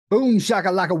Boom,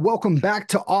 shakalaka. Welcome back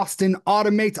to Austin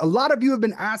Automates. A lot of you have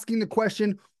been asking the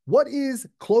question, what is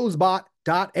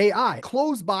Closebot.ai?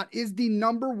 Closebot is the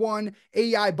 #1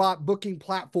 AI bot booking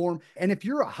platform. And if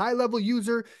you're a high level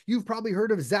user, you've probably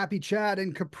heard of Zappy Chat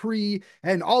and Capri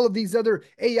and all of these other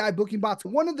AI booking bots.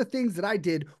 One of the things that I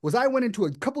did was I went into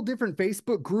a couple different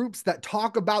Facebook groups that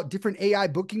talk about different AI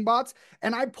booking bots,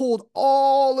 and I pulled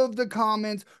all of the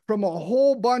comments from a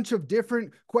whole bunch of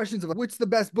different questions of like, what's the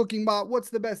best booking bot? What's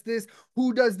the best this?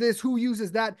 Who does this? Who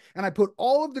uses that? And I put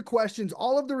all of the questions,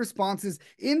 all of the responses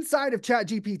inside of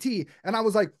ChatGPT. And I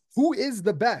was like, who is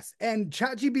the best? And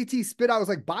ChatGPT spit out, I was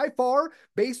like, by far,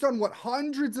 based on what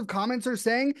hundreds of comments are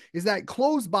saying, is that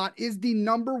Closebot is the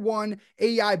 #1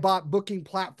 AI bot booking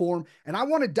platform. And I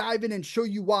want to dive in and show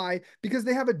you why, because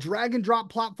they have a drag and drop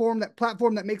platform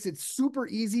that makes it super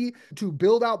easy to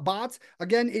build out bots.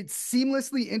 Again, it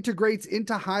seamlessly integrates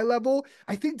into Highlevel.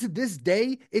 I think to this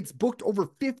day, it's booked over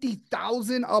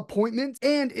 50,000 appointments,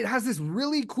 and it has this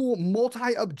really cool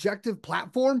multi-objective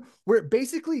platform where it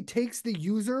basically takes the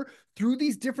user through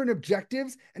these different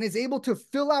objectives and is able to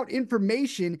fill out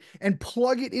information and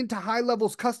plug it into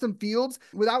Highlevel's custom fields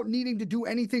without needing to do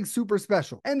anything super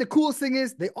special. And the coolest thing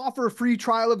is they offer a free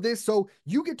trial of this, so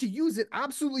you get to use it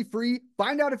absolutely free,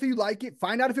 find out if you like it,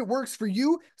 find out if it works for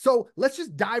you. So let's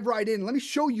just dive right in. Let me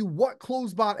show you what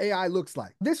Closebot AI looks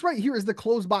like. This right here is the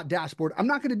Closebot dashboard. I'm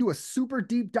not going to do a super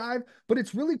deep dive, but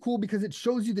it's really cool because it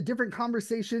shows you the different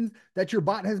conversations that your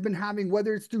bot has been having,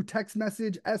 whether it's through text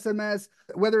message, SMS,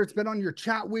 whether it's been on your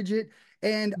chat widget.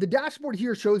 And the dashboard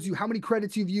here shows you how many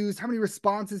credits you've used, how many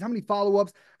responses, how many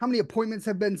follow-ups, how many appointments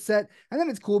have been set. And then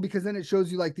it's cool because then it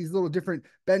shows you like these little different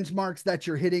benchmarks that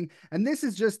you're hitting. And this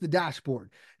is just the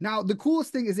dashboard. Now, the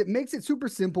coolest thing is it makes it super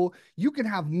simple. You can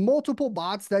have multiple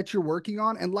bots that you're working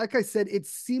on. And like I said, it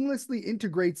seamlessly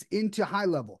integrates into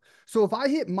Highlevel. So if I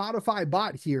hit modify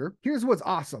bot here, here's what's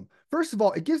awesome. First of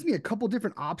all, it gives me a couple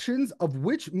different options of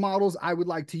which models I would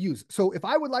like to use. So if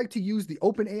I would like to use the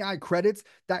OpenAI credits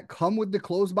that come with the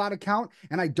Closebot account,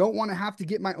 and I don't want to have to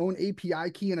get my own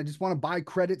API key and I just want to buy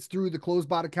credits through the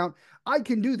Closebot account, I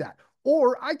can do that.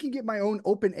 Or I can get my own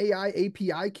OpenAI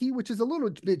API key, which is a little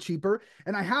bit cheaper,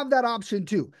 and I have that option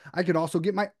too. I can also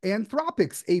get my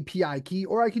Anthropic's API key,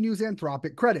 or I can use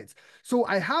Anthropic credits. So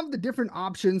I have the different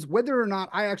options, whether or not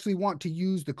I actually want to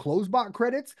use the Closebot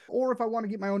credits, or if I want to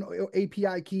get my own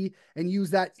API key and use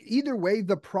that. Either way,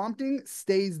 the prompting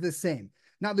stays the same.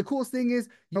 Now, the coolest thing is,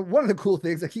 one of the cool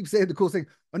things, I keep saying the coolest thing,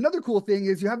 another cool thing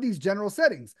is you have these general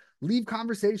settings. Leave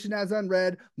conversation as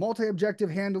unread, multi-objective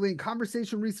handling,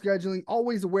 conversation rescheduling,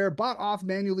 always aware, bot off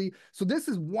manually. So this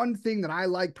is one thing that I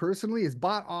like personally is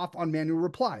bot off on manual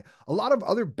reply. A lot of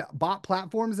other bot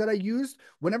platforms that I used,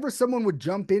 whenever someone would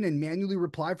jump in and manually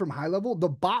reply from Highlevel, the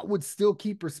bot would still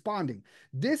keep responding.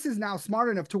 This is now smart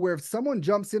enough to where if someone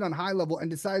jumps in on Highlevel and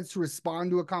decides to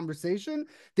respond to a conversation,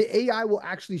 the AI will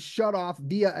actually shut off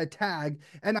via a tag.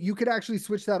 And you could actually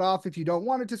switch that off if you don't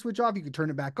want it to switch off. You can turn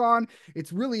it back on.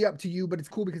 It's really up to you, but it's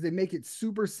cool because they make it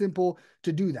super simple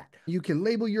to do that. You can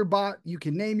label your bot, you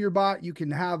can name your bot, you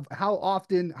can have how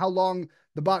often, how long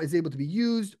the bot is able to be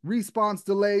used, response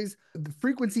delays, the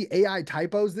frequency AI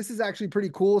typos. This is actually pretty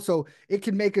cool. So it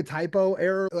can make a typo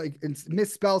error, like and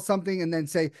misspell something and then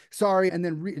say sorry, and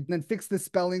then fix the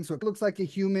spelling so it looks like a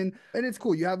human. And it's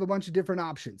cool. You have a bunch of different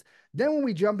options. Then when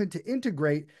we jump into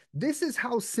integrate, this is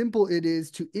how simple it is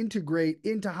to integrate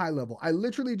into Highlevel. I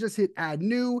literally just hit add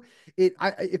new.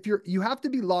 You have to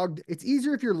be logged. It's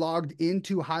easier if you're logged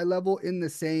into Highlevel in the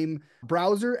same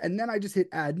browser. And then I just hit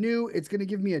add new. It's going to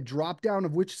give me a drop down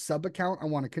of which sub account I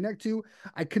want to connect to.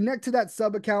 I connect to that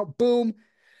sub account. Boom.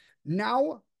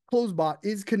 Now Closebot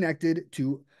is connected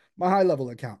to my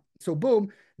Highlevel account. So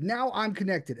boom, now I'm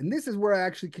connected. And this is where I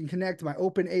actually can connect my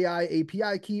OpenAI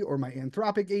API key or my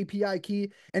Anthropic API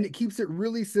key, and it keeps it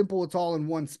really simple. It's all in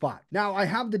one spot. Now I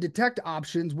have the detect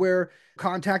options where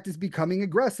contact is becoming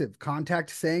aggressive,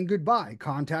 contact saying goodbye,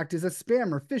 contact is a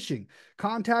spam or phishing,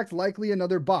 contact likely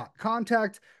another bot,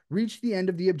 contact reach the end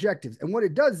of the objectives. And what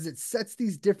it does is it sets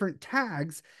these different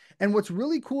tags. And what's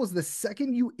really cool is the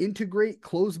second you integrate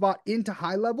Closebot into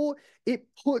Highlevel, it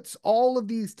puts all of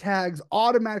these tags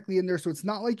automatically in there. So it's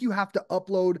not like you have to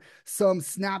upload some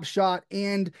snapshot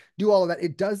and do all of that.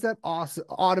 It does that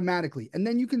automatically. And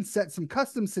then you can set some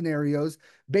custom scenarios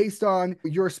based on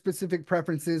your specific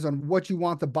preferences on what you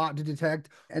want the bot to detect,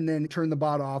 and then turn the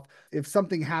bot off. If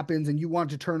something happens and you want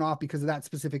to turn off because of that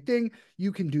specific thing,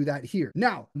 you can do that here.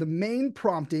 Now, the main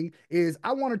prompting is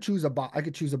I want to choose a bot. I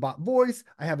could choose a bot voice.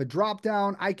 I have a drop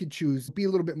down. I could choose be a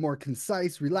little bit more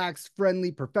concise, relaxed,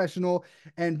 friendly, professional,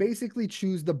 and basically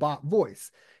choose the bot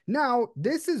voice. Now,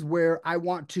 this is where I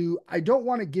don't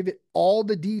want to give it all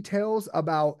the details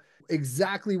about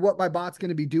exactly what my bot's going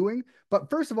to be doing. But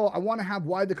first of all, I want to have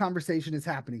why the conversation is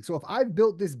happening. So if I've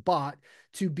built this bot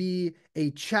to be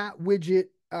a chat widget,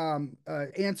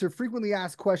 answer frequently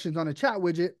asked questions on a chat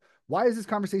widget, why is this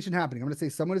conversation happening? I'm going to say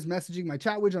someone is messaging my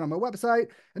chat widget on my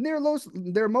website, and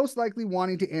they're most likely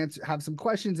wanting to have some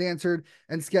questions answered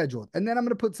and scheduled. And then I'm going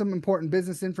to put some important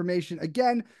business information.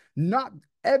 Again, not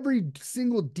every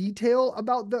single detail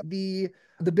about the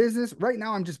business. Right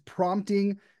now, I'm just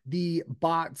prompting the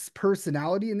bot's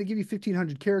personality, and they give you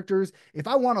 1,500 characters. If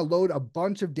I want to load a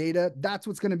bunch of data, that's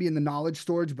what's going to be in the knowledge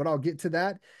storage, but I'll get to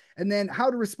that. And then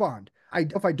how to respond.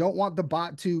 If I don't want the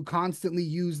bot to constantly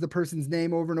use the person's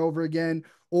name over and over again,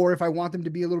 or if I want them to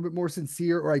be a little bit more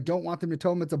sincere, or I don't want them to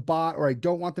tell them it's a bot, or I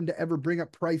don't want them to ever bring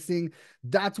up pricing,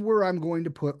 that's where I'm going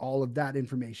to put all of that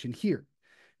information here.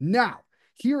 Now,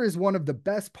 here is one of the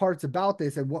best parts about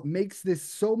this, and what makes this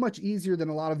so much easier than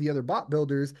a lot of the other bot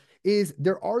builders is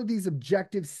there are these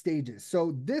objective stages.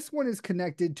 So this one is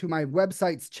connected to my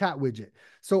website's chat widget.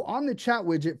 So on the chat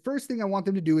widget, first thing I want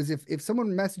them to do is if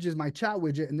someone messages my chat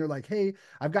widget and they're like, hey,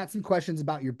 I've got some questions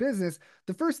about your business,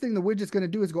 the first thing the widget's going to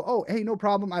do is go, oh, hey, no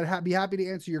problem. I'd be happy to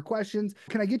answer your questions.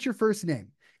 Can I get your first name?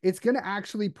 It's going to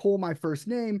actually pull my first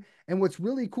name. And what's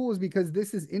really cool is because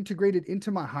this is integrated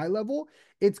into my Highlevel,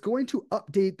 it's going to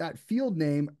update that field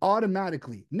name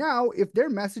automatically. Now, if they're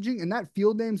messaging and that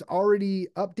field name's already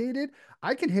updated,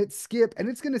 I can hit skip and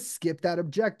it's going to skip that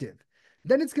objective.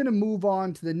 Then it's going to move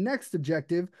on to the next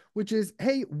objective, which is,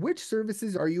 hey, which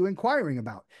services are you inquiring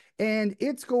about? And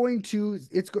they're going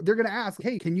to ask,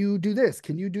 hey, can you do this?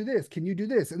 Can you do this? Can you do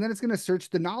this? And then it's going to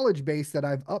search the knowledge base that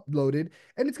I've uploaded,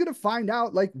 and it's going to find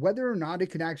out like whether or not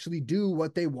it can actually do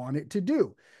what they want it to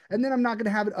do. And then I'm not going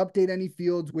to have it update any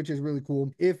fields, which is really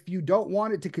cool. If you don't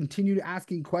want it to continue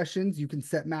asking questions, you can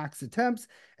set max attempts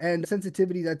and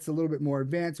sensitivity that's a little bit more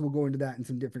advanced. We'll go into that in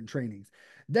some different trainings.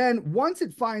 Then once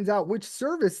it finds out which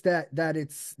service that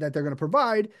they're going to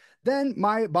provide, then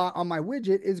my bot on my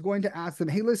widget is going to ask them,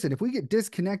 hey, listen, if we get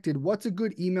disconnected, what's a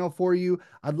good email for you?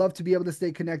 I'd love to be able to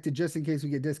stay connected just in case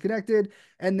we get disconnected.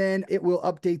 And then it will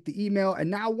update the email. And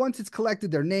now once it's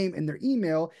collected their name and their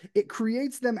email, it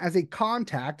creates them as a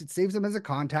contact. It saves them as a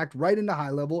contact right into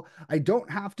Highlevel. I don't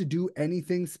have to do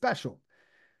anything special.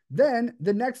 Then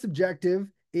the next objective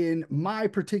in my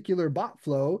particular bot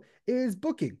flow is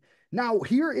booking. Now,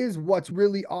 here is what's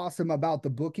really awesome about the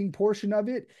booking portion of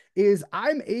it is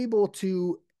I'm able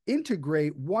to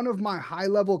integrate one of my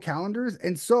Highlevel calendars.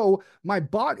 And so my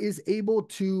bot is able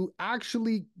to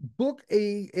actually book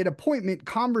an appointment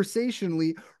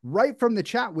conversationally right from the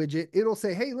chat widget. It'll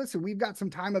say, hey, listen, we've got some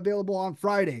time available on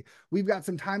Friday. We've got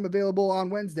some time available on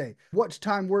Wednesday. What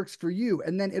time works for you?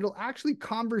 And then it'll actually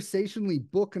conversationally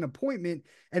book an appointment.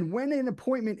 And when an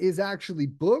appointment is actually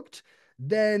booked,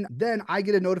 then I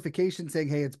get a notification saying,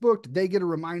 hey, it's booked. They get a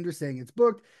reminder saying it's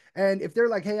booked. And if they're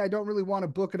like, hey, I don't really want to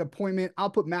book an appointment,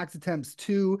 I'll put max attempts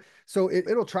 2. So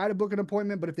it'll try to book an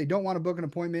appointment, but if they don't want to book an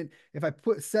appointment, if I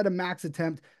set a max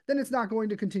attempt, then it's not going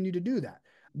to continue to do that.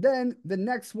 Then the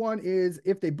next one is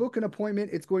if they book an appointment,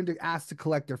 it's going to ask to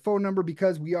collect their phone number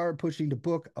because we are pushing to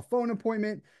book a phone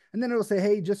appointment. And then it'll say,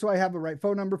 hey, just so I have the right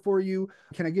phone number for you,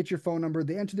 can I get your phone number?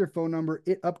 They enter their phone number,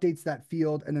 it updates that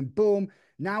field, and then boom,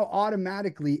 now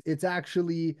automatically it's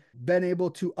actually been able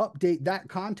to update that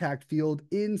contact field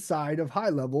inside of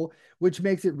Highlevel, which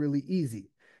makes it really easy.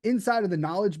 Inside of the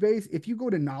knowledge base, if you go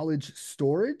to knowledge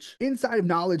storage, inside of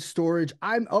knowledge storage,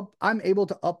 I'm able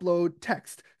to upload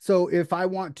text. So if I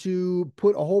want to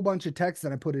put a whole bunch of text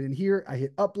and I put it in here, I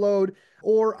hit upload,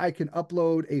 or I can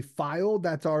upload a file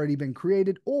that's already been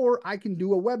created, or I can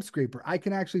do a web scraper. I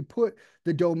can actually put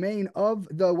the domain of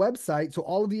the website. So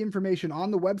all of the information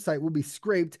on the website will be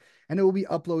scraped and it will be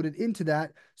uploaded into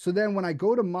that. So then when I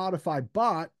go to modify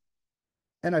bot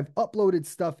and I've uploaded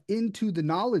stuff into the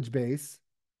knowledge base,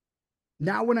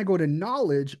 now, when I go to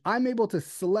knowledge, I'm able to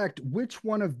select which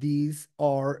one of these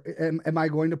am I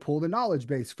going to pull the knowledge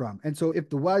base from. And so if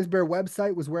the Wise Bear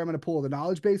website was where I'm going to pull the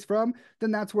knowledge base from,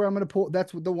 then that's where I'm going to pull,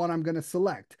 that's the one I'm going to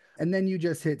select. And then you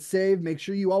just hit save. Make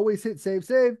sure you always hit save,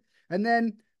 save. And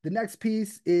then the next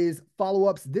piece is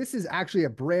follow-ups. This is actually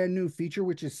a brand new feature,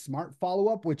 which is smart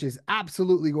follow-up, which is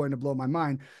absolutely going to blow my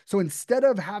mind. So instead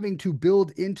of having to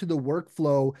build into the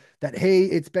workflow that, hey,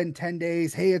 it's been 10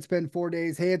 days, hey, it's been 4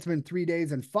 days, hey, it's been 3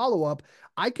 days and follow-up,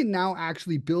 I can now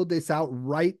actually build this out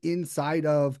right inside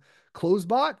of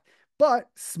Closebot.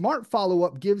 But smart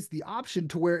follow-up gives the option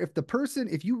to where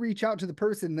if you reach out to the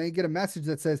person, they get a message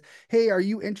that says, hey, are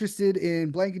you interested in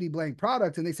blankety blank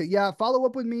product? And they say, yeah, follow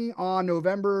up with me on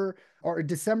November or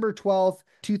December 12th,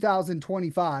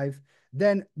 2025.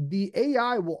 Then the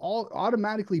AI will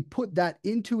automatically put that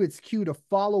into its queue to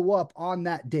follow up on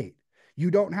that date.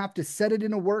 You don't have to set it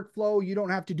in a workflow. You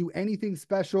don't have to do anything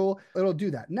special. It'll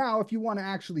do that. Now, if you want to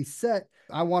actually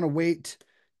I want to wait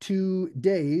 2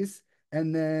 days,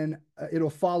 and then it'll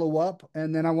follow up,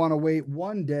 and then I want to wait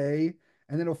 1 day,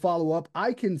 and then it'll follow up.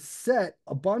 I can set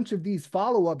a bunch of these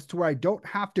follow-ups to where I don't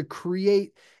have to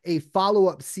create a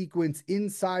follow-up sequence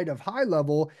inside of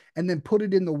Highlevel and then put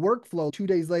it in the workflow. 2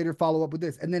 days later, follow up with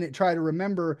this, and then it try to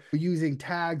remember using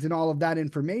tags and all of that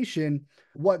information,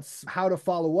 how to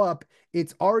follow up.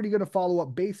 It's already going to follow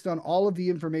up based on all of the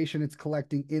information it's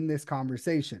collecting in this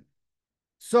conversation.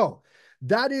 So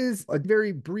that is a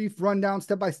very brief rundown,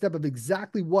 step-by-step of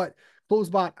exactly what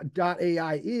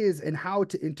Closebot.ai is and how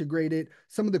to integrate it,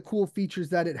 some of the cool features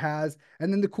that it has.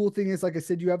 And then the cool thing is, like I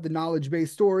said, you have the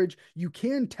knowledge-based storage. You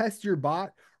can test your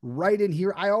bot right in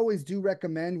here. I always do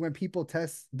recommend when people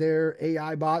test their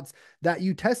AI bots that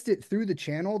you test it through the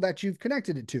channel that you've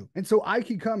connected it to. And so I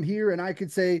could come here and I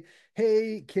could say,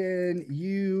 hey, can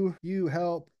you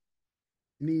help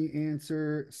me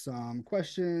answer some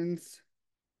questions?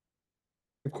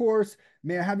 Of course,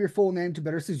 may I have your full name to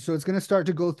better assist you? So it's going to start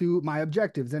to go through my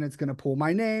objectives, and it's going to pull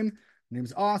my name. My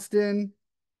name's Austin.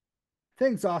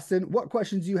 Thanks, Austin. What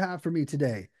questions do you have for me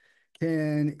today?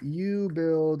 Can you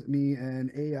build me an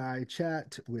AI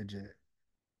chat widget?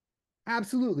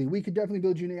 Absolutely. We could definitely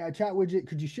build you an AI chat widget.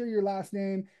 Could you share your last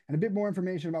name and a bit more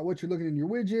information about what you're looking in your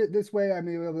widget? This way I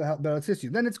may be able to help better assist you.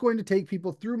 Then it's going to take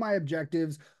people through my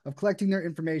objectives of collecting their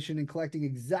information and collecting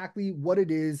exactly what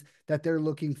it is that they're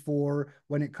looking for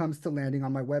when it comes to landing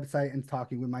on my website and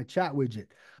talking with my chat widget.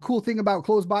 Cool thing about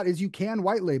Closebot is you can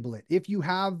white label it. If you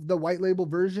have the white label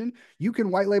version, you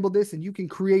can white label this and you can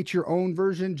create your own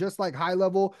version, just like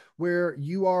Highlevel, where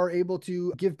you are able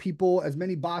to give people as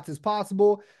many bots as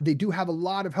possible. They do have a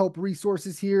lot of help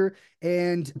resources here.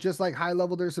 And just like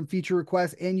Highlevel, there's some feature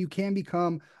requests, and you can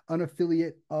become an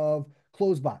affiliate of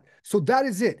Closebot. So that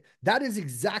is it. That is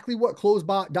exactly what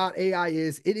Closebot.ai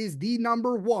is. It is the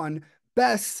 #1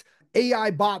 best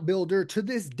AI bot builder to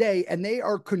this day, and they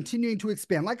are continuing to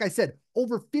expand. Like I said,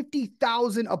 over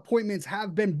 50,000 appointments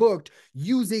have been booked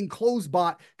using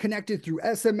Closebot, connected through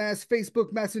SMS,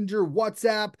 Facebook Messenger,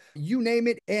 WhatsApp, you name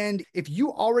it. And if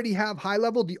you already have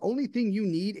Highlevel, the only thing you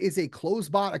need is a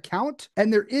Closebot account,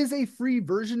 and there is a free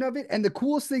version of it. And the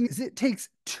coolest thing is it takes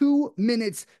 2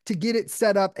 minutes to get it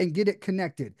set up and get it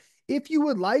connected. If you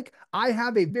would like, I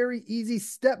have a very easy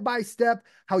step-by-step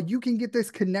how you can get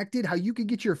this connected, how you can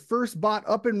get your first bot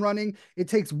up and running. It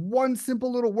takes one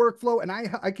simple little workflow, and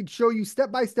I could show you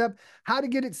step-by-step how to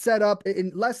get it set up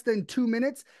in less than 2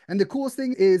 minutes. And the coolest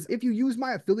thing is, if you use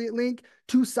my affiliate link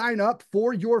to sign up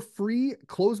for your free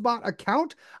Closebot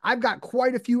account, I've got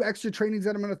quite a few extra trainings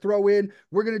that I'm going to throw in.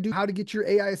 We're going to do how to get your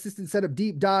AI assistant set up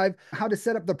deep dive, how to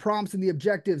set up the prompts and the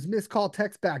objectives, missed call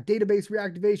text back, database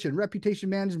reactivation, reputation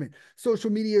management, social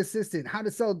media assistant, how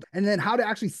to sell, and then how to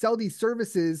actually sell these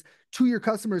services to your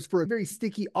customers for a very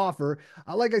sticky offer.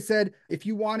 Like I said, if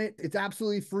you want it, it's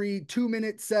absolutely free.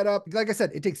 2-minute setup. Like I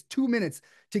said, it takes 2 minutes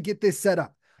to get this set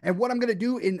up. And what I'm going to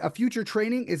do in a future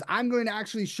training is I'm going to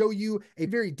actually show you a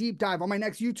very deep dive on my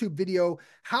next YouTube video,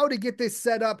 how to get this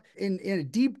set up in a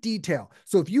deep detail.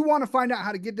 So if you want to find out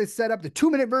how to get this set up, the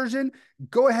 2-minute version,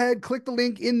 go ahead, click the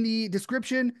link in the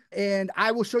description, and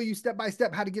I will show you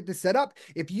step-by-step how to get this set up.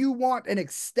 If you want an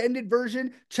extended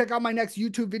version, check out my next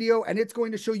YouTube video, and it's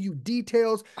going to show you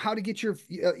details, how to get your,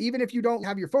 even if you don't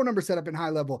have your phone number set up in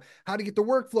Highlevel, how to get the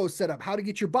workflow set up, how to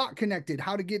get your bot connected,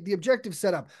 how to get the objective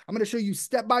set up. I'm going to show you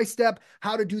step-by-step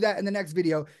how to do that in the next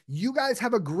video. You guys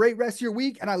have a great rest of your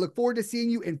week, and I look forward to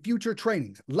seeing you in future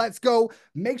trainings. Let's go.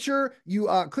 Make sure you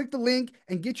click the link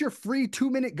and get your free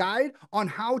 2-minute guide on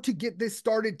how to get this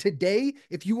started today.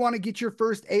 If you want to get your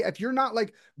first if you're not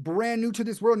like brand new to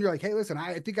this world and you're like, hey, listen,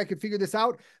 I think I can figure this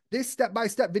out, this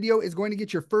step-by-step video is going to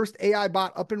get your first AI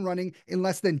bot up and running in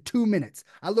less than 2 minutes.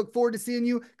 I look forward to seeing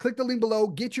you. Click the link below,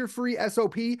 get your free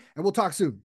SOP, and we'll talk soon.